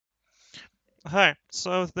Hi,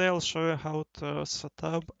 so today I'll show you how to set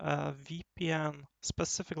up a VPN,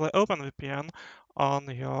 specifically OpenVPN,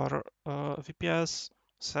 on your VPS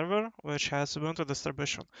server, which has Ubuntu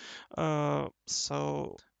distribution. Log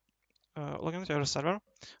into your server,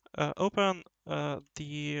 open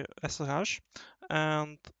the SSH,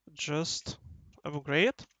 and just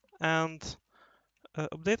upgrade and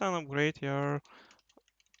update and upgrade your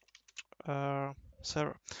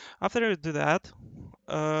server. After you do that,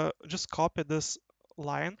 just copy this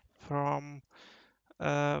line from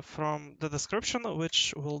the description,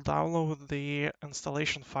 which will download the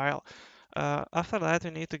installation file. After that,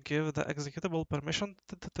 you need to give the executable permission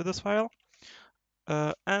to this file,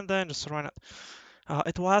 and then just run it.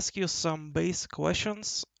 It will ask you some basic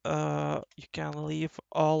questions. You can leave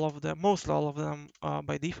all of them, mostly all of them,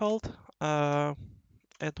 by default.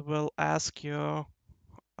 It will ask you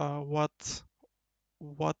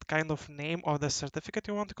what kind of name of the certificate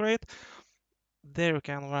you want to create. There you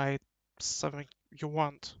can write something you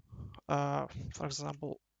want. For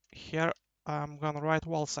example, here I'm gonna write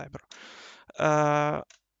wall cyber. Uh,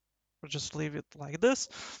 just leave it like this.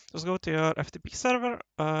 Just go to your FTP server,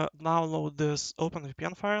 download this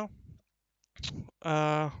OpenVPN file.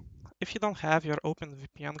 Uh, if you don't have your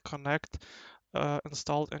OpenVPN Connect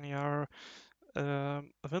installed in your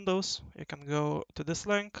Windows, you can go to this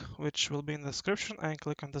link, which will be in the description, and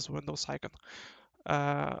click on this Windows icon.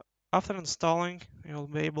 Uh, After installing, you'll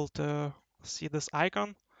be able to see this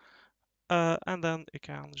icon, and then you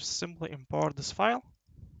can just simply import this file.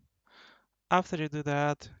 After you do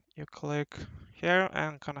that, you click here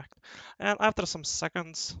and connect. And after some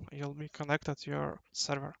seconds, you'll be connected to your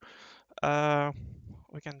server. Uh,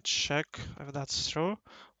 we can check if that's true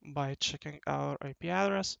by checking our IP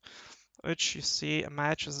address, which you see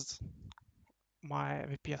matches my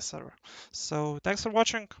VPS server. So thanks for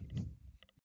watching.